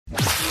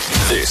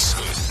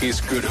This is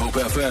Good Hope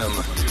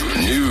FM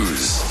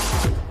News.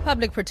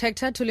 Public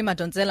Protector Thuli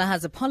Madonsela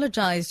has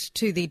apologised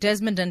to the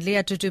Desmond and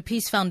Leah Tutu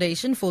Peace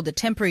Foundation for the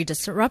temporary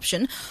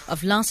disruption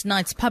of last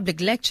night's public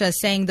lecture,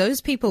 saying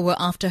those people were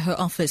after her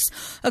office.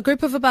 A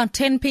group of about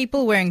 10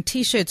 people wearing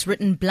T-shirts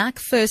written "Black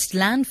First,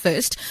 Land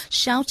First"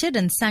 shouted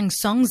and sang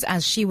songs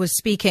as she was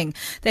speaking.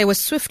 They were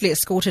swiftly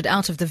escorted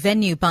out of the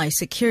venue by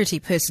security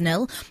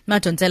personnel.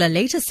 Madonsela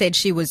later said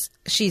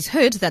she's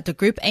heard that the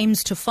group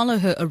aims to follow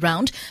her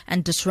around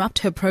and disrupt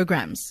her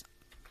programs.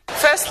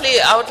 Firstly,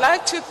 I would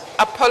like to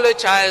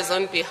apologize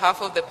on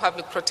behalf of the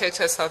Public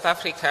Protector South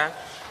Africa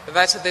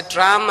that the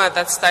drama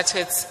that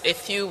started a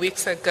few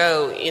weeks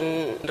ago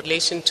in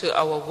relation to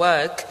our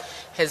work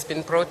has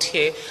been brought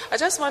here. I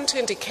just want to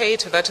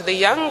indicate that the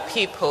young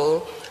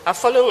people are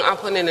following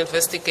up on an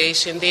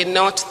investigation. They're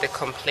not the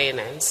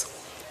complainants.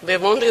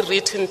 They've only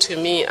written to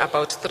me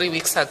about 3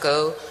 weeks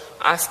ago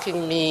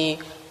asking me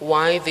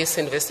why this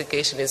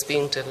investigation is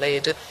being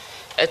delayed.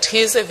 It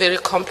is a very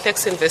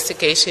complex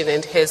investigation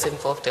and has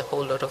involved a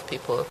whole lot of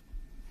people.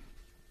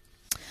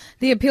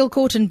 The appeal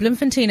court in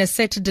Bloemfontein is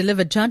set to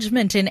deliver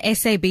judgment in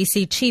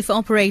SABC Chief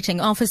Operating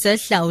Officer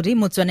Thuli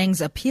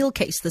Madonsela's appeal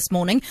case this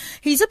morning.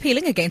 He's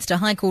appealing against a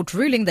High Court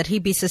ruling that he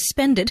be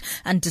suspended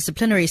and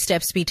disciplinary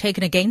steps be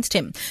taken against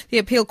him. The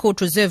appeal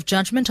court reserved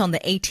judgment on the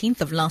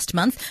 18th of last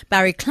month.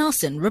 Barry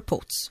Clausen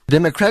reports.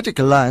 Democratic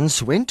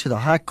Alliance went to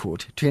the High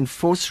Court to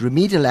enforce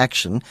remedial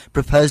action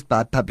proposed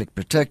by Public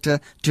Protector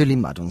Thuli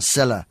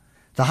Madonsela.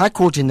 The High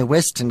Court in the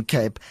Western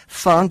Cape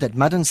found that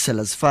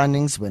Madonsela's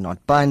findings were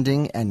not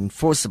binding and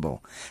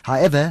enforceable.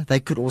 However, they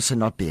could also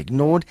not be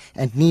ignored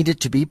and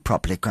needed to be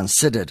properly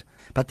considered.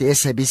 But the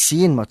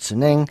SABC in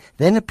Motsuneng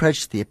then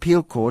approached the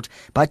appeal court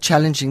by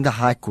challenging the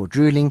High Court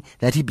ruling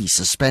that he be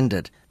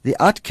suspended. The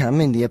outcome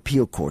in the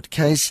appeal court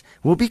case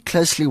will be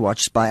closely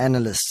watched by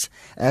analysts,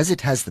 as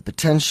it has the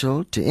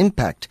potential to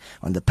impact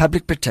on the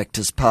Public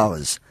Protector's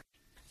powers.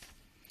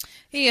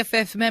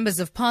 EFF members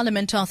of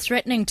parliament are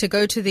threatening to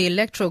go to the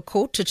electoral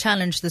court to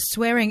challenge the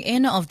swearing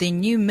in of the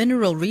new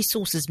mineral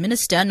resources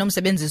minister,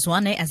 Nomsebenzi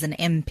Zwane, as an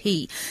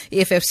MP.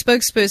 EFF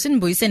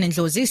spokesperson Buyiseni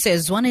Ndlozi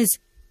says Zwane's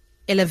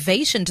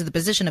elevation to the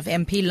position of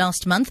MP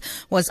last month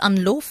was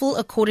unlawful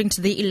according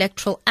to the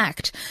Electoral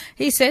Act.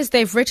 He says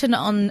they've written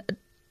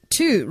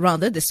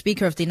to the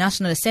Speaker of the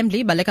National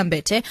Assembly, Baleka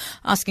Mbete,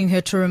 asking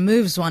her to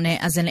remove Zwane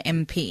as an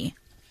MP.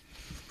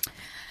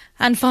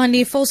 And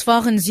finally,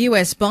 Volkswagen's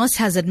US boss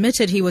has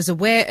admitted he was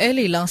aware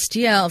early last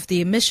year of the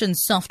emissions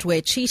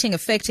software cheating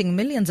affecting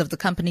millions of the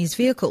company's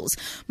vehicles.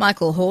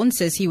 Michael Horn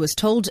says he was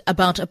told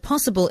about a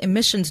possible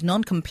emissions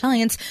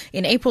non-compliance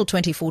in April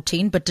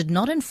 2014 but did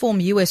not inform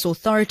US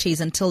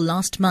authorities until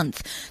last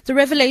month. The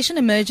revelation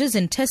emerges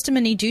in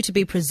testimony due to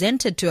be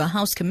presented to a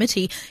House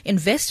committee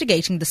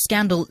investigating the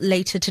scandal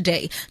later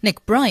today.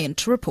 Nick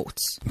Bryant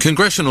reports.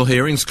 Congressional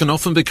hearings can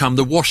often become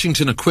the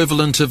Washington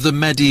equivalent of the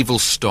medieval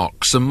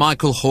stocks, and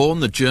Michael Horn,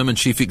 the German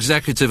chief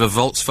executive of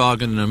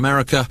Volkswagen in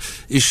America,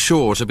 is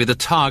sure to be the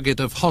target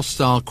of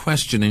hostile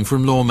questioning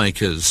from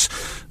lawmakers.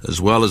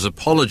 As well as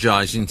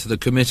apologising to the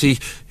committee,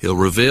 he'll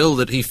reveal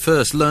that he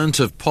first learnt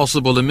of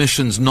possible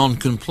emissions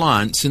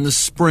non-compliance in the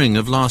spring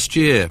of last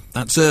year.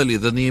 That's earlier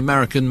than the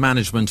American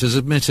management has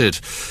admitted.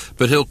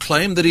 But he'll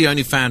claim that he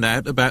only found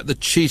out about the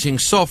cheating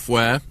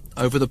software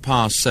over the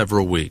past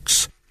several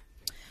weeks.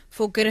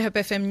 For Good Hope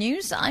FM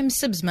News, I'm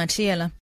Sibs Matiela.